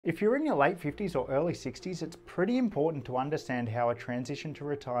If you're in your late 50s or early 60s, it's pretty important to understand how a transition to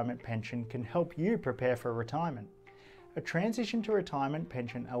retirement pension can help you prepare for retirement. A transition to retirement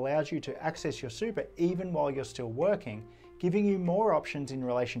pension allows you to access your super even while you're still working, giving you more options in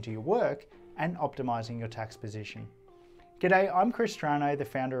relation to your work and optimising your tax position. G'day, I'm Chris Strano, the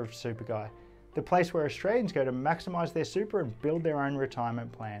founder of SUPERGUY, the place where Australians go to maximise their super and build their own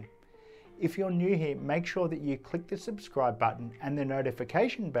retirement plan. If you're new here, make sure that you click the subscribe button and the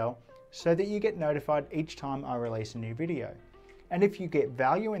notification bell so that you get notified each time I release a new video. And if you get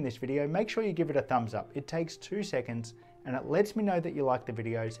value in this video, make sure you give it a thumbs up. It takes 2 seconds and it lets me know that you like the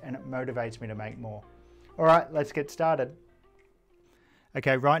videos and it motivates me to make more. All right, let's get started.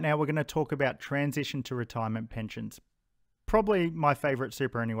 Okay, right now we're going to talk about transition to retirement pensions. Probably my favourite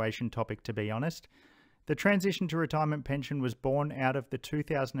superannuation topic, to be honest. The transition to retirement pension was born out of the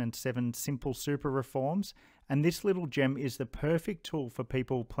 2007 Simple Super reforms, and this little gem is the perfect tool for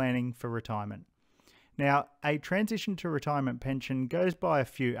people planning for retirement. Now, a transition to retirement pension goes by a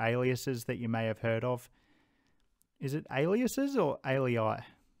few aliases that you may have heard of. Is it aliases or alii?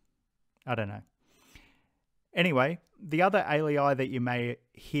 I don't know. Anyway, the other alii that you may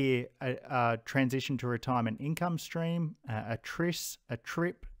hear are transition to retirement income stream, a TRIS, a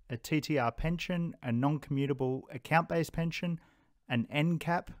TRIP, a TTR pension, a non-commutable account-based pension, an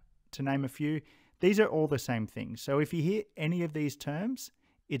NCAP, to name a few. These are all the same thing. So if you hear any of these terms,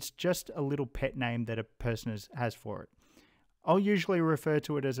 it's just a little pet name that a person has for it. I'll usually refer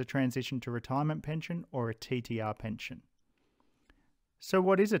to it as a transition to retirement pension or a TTR pension. So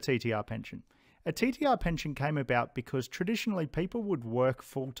what is a TTR pension? A TTR pension came about because traditionally people would work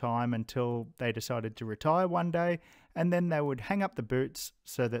full-time until they decided to retire one day, and then they would hang up the boots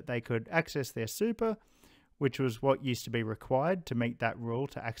so that they could access their super, which was what used to be required to meet that rule.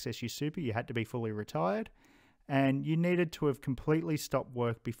 To access your super, you had to be fully retired, and you needed to have completely stopped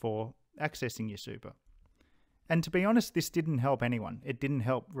work before accessing your super. And to be honest, this didn't help anyone. It didn't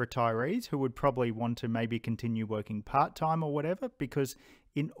help retirees who would probably want to maybe continue working part-time or whatever, because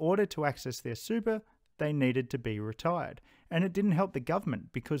in order to access their super, they needed to be retired. And it didn't help the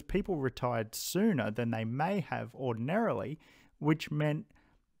government because people retired sooner than they may have ordinarily, which meant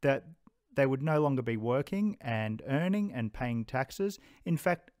that they would no longer be working and earning and paying taxes. In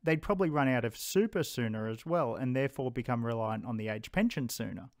fact, they'd probably run out of super sooner as well, and therefore become reliant on the age pension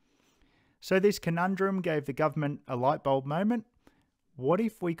sooner. So this conundrum gave the government a light bulb moment. What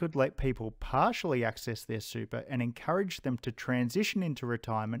if we could let people partially access their super and encourage them to transition into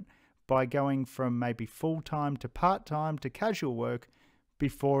retirement by going from maybe full-time to part-time to casual work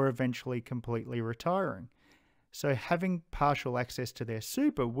before eventually completely retiring? So having partial access to their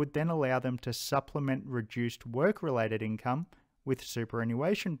super would then allow them to supplement reduced work-related income with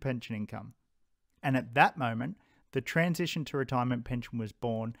superannuation pension income. And at that moment, the transition to retirement pension was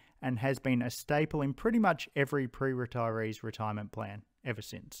born and has been a staple in pretty much every pre-retiree's retirement plan ever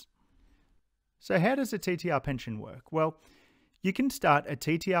since. So how does a TTR pension work? Well, you can start a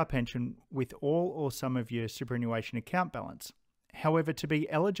TTR pension with all or some of your superannuation account balance. However, to be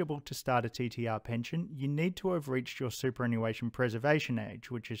eligible to start a TTR pension, you need to have reached your superannuation preservation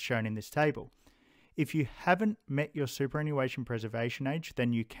age, which is shown in this table. If you haven't met your superannuation preservation age,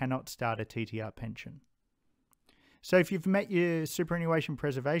 then you cannot start a TTR pension. So if you've met your superannuation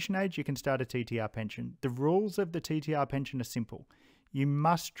preservation age, you can start a TTR pension. The rules of the TTR pension are simple. You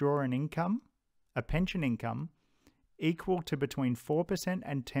must draw an income, a pension income, equal to between 4%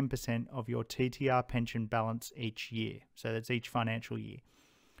 and 10% of your TTR pension balance each year. So that's each financial year.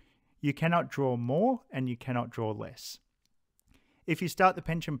 You cannot draw more and you cannot draw less. If you start the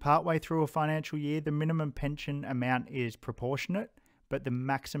pension partway through a financial year, the minimum pension amount is proportionate, but the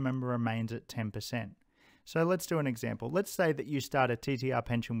maximum remains at 10%. So let's do an example. Let's say that you start a TTR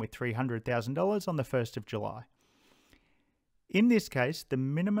pension with $300,000 on the 1st of July. In this case, the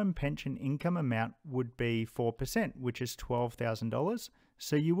minimum pension income amount would be 4%, which is $12,000.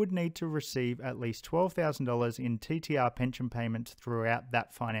 So you would need to receive at least $12,000 in TTR pension payments throughout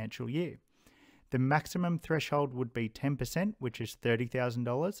that financial year. The maximum threshold would be 10%, which is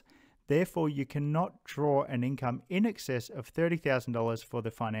 $30,000. Therefore, you cannot draw an income in excess of $30,000 for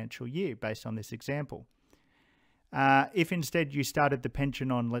the financial year based on this example. If instead you started the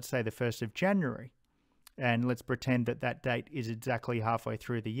pension on, let's say, the 1st of January, and let's pretend that that date is exactly halfway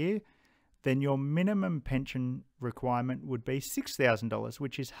through the year, then your minimum pension requirement would be $6,000,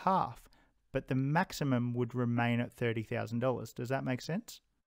 which is half, but the maximum would remain at $30,000. Does that make sense?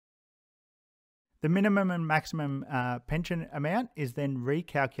 The minimum and maximum pension amount is then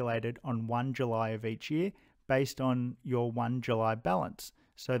recalculated on 1 July of each year based on your 1 July balance.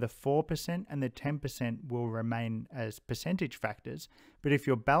 So the 4% and the 10% will remain as percentage factors. But if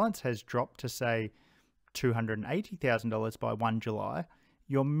your balance has dropped to, say, $280,000 by 1 July,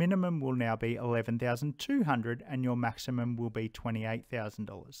 your minimum will now be $11,200 and your maximum will be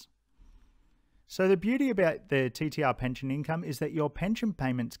 $28,000. So the beauty about the TTR pension income is that your pension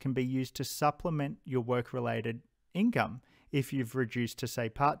payments can be used to supplement your work-related income if you've reduced to, say,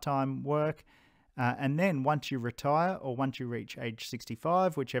 part-time work. And then once you retire or once you reach age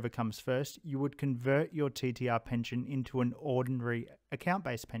 65, whichever comes first, you would convert your TTR pension into an ordinary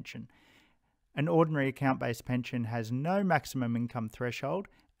account-based pension. An ordinary account-based pension has no maximum income threshold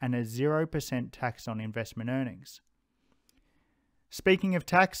and a 0% tax on investment earnings. Speaking of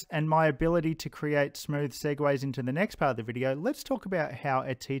tax and my ability to create smooth segues into the next part of the video, let's talk about how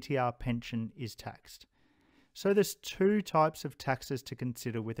a TTR pension is taxed. So there's two types of taxes to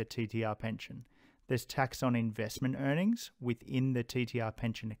consider with a TTR pension. There's tax on investment earnings within the TTR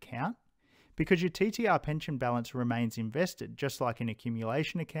pension account, because your TTR pension balance remains invested, just like an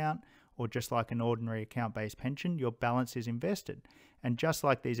accumulation account or just like an ordinary account-based pension, your balance is invested. And just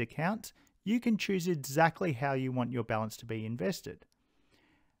like these accounts, you can choose exactly how you want your balance to be invested.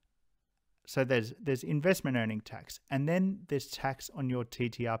 So there's investment earning tax, and then there's tax on your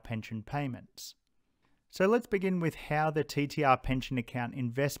TTR pension payments. So let's begin with how the TTR pension account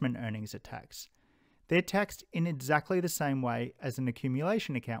investment earnings are taxed. They're taxed in exactly the same way as an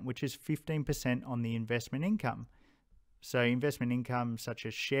accumulation account, which is 15% on the investment income. So investment income such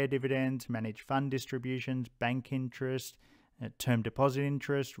as share dividends, managed fund distributions, bank interest, term deposit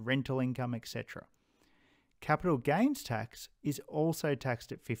interest, rental income, etc. Capital gains tax is also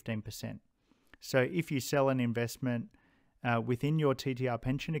taxed at 15%. So if you sell an investment within your TTR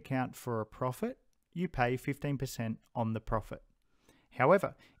pension account for a profit, you pay 15% on the profit.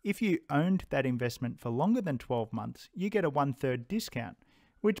 However, if you owned that investment for longer than 12 months, you get a 1/3 discount,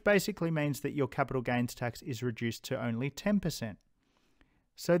 which basically means that your capital gains tax is reduced to only 10%.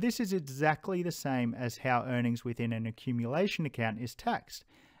 So this is exactly the same as how earnings within an accumulation account is taxed.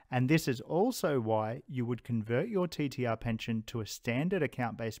 And this is also why you would convert your TTR pension to a standard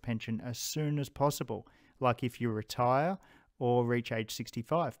account-based pension as soon as possible, like if you retire or reach age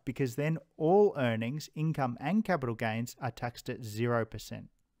 65, because then all earnings, income and capital gains are taxed at 0%.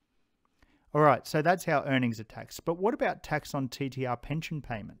 All right, so that's how earnings are taxed. But what about tax on TTR pension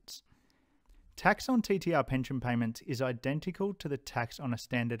payments? Tax on TTR pension payments is identical to the tax on a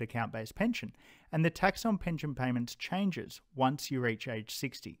standard account-based pension, and the tax on pension payments changes once you reach age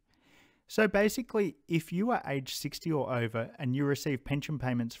 60. So basically, if you are age 60 or over and you receive pension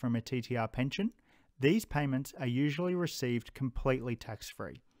payments from a TTR pension, these payments are usually received completely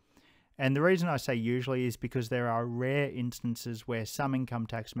tax-free. And the reason I say usually is because there are rare instances where some income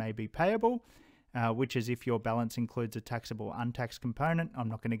tax may be payable, which is if your balance includes a taxable untaxed component. I'm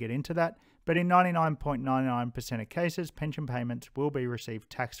not going to get into that. But in 99.99% of cases, pension payments will be received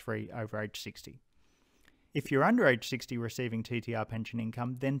tax-free over age 60. If you're under age 60 receiving TTR pension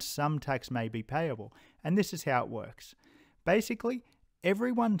income, then some tax may be payable. And this is how it works. Basically,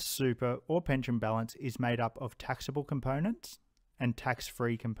 everyone's super or pension balance is made up of taxable components and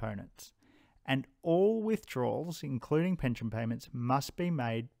tax-free components. And all withdrawals, including pension payments, must be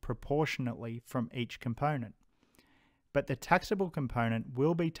made proportionately from each component. But the taxable component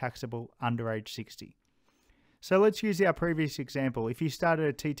will be taxable under age 60. So let's use our previous example. If you started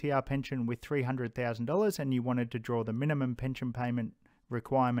a TTR pension with $300,000 and you wanted to draw the minimum pension payment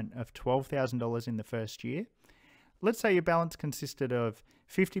requirement of $12,000 in the first year, let's say your balance consisted of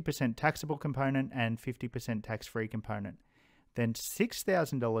 50% taxable component and 50% tax-free component. Then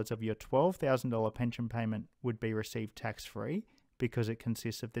 $6,000 of your $12,000 pension payment would be received tax-free because it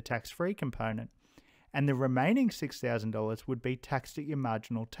consists of the tax-free component. And the remaining $6,000 would be taxed at your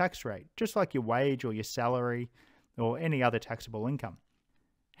marginal tax rate, just like your wage or your salary or any other taxable income.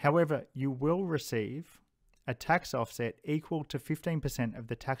 However, you will receive a tax offset equal to 15% of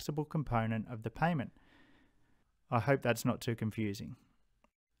the taxable component of the payment. I hope that's not too confusing.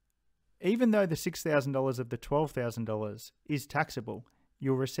 Even though the $6,000 of the $12,000 is taxable,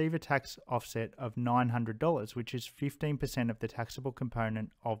 you'll receive a tax offset of $900, which is 15% of the taxable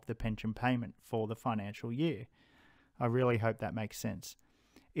component of the pension payment for the financial year. I really hope that makes sense.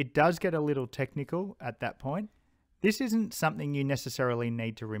 It does get a little technical at that point. This isn't something you necessarily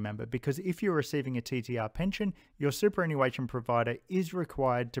need to remember, because if you're receiving a TTR pension, your superannuation provider is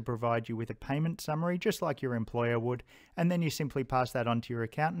required to provide you with a payment summary, just like your employer would, and then you simply pass that on to your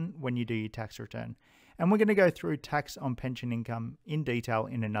accountant when you do your tax return. And we're going to go through tax on pension income in detail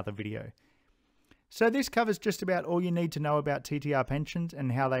in another video. So this covers just about all you need to know about TTR pensions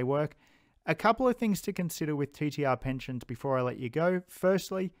and how they work. A couple of things to consider with TTR pensions before I let you go.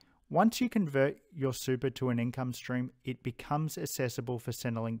 Firstly, once you convert your super to an income stream, it becomes accessible for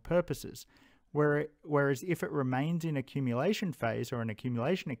Centrelink purposes. Whereas if it remains in accumulation phase or an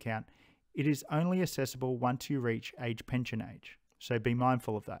accumulation account, it is only accessible once you reach pension age. So be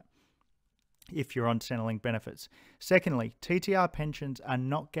mindful of that if you're on Centrelink benefits. Secondly, TTR pensions are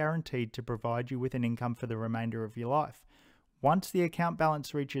not guaranteed to provide you with an income for the remainder of your life. Once the account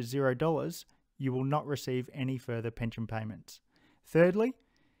balance reaches $0, you will not receive any further pension payments. Thirdly,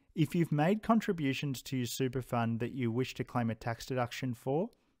 if you've made contributions to your super fund that you wish to claim a tax deduction for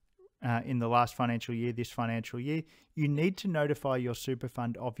in the last financial year, this financial year, you need to notify your super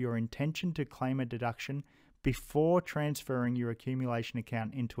fund of your intention to claim a deduction before transferring your accumulation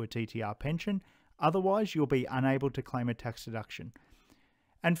account into a TTR pension. Otherwise, you'll be unable to claim a tax deduction.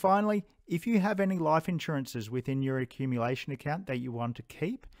 And finally, if you have any life insurances within your accumulation account that you want to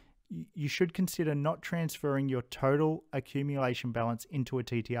keep, you should consider not transferring your total accumulation balance into a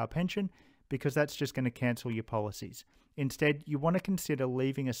TTR pension, because that's just going to cancel your policies. Instead, you want to consider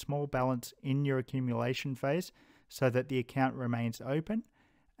leaving a small balance in your accumulation phase so that the account remains open,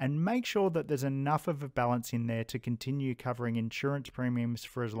 and make sure that there's enough of a balance in there to continue covering insurance premiums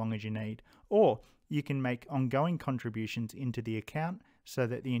for as long as you need. Or you can make ongoing contributions into the account so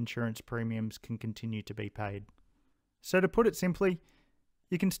that the insurance premiums can continue to be paid. So to put it simply,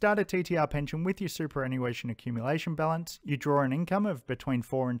 you can start a TTR pension with your superannuation accumulation balance. You draw an income of between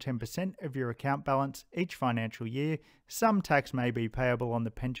 4 and 10% of your account balance each financial year. Some tax may be payable on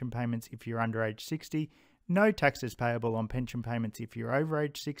the pension payments if you're under age 60. No tax is payable on pension payments if you're over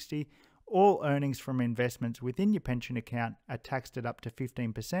age 60. All earnings from investments within your pension account are taxed at up to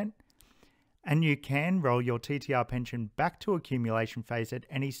 15%. And you can roll your TTR pension back to accumulation phase at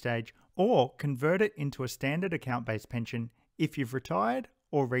any stage, or convert it into a standard account-based pension if you've retired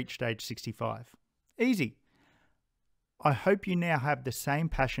or reached age 65. Easy. I hope you now have the same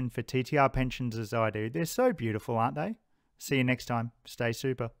passion for TTR pensions as I do. They're so beautiful, aren't they? See you next time. Stay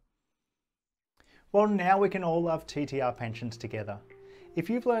super. Well, now we can all love TTR pensions together. If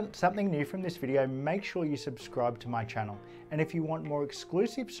you've learned something new from this video, make sure you subscribe to my channel. And if you want more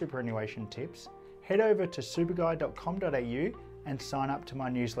exclusive superannuation tips, head over to superguy.com.au and sign up to my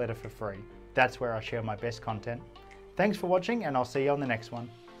newsletter for free. That's where I share my best content. Thanks for watching, and I'll see you on the next one.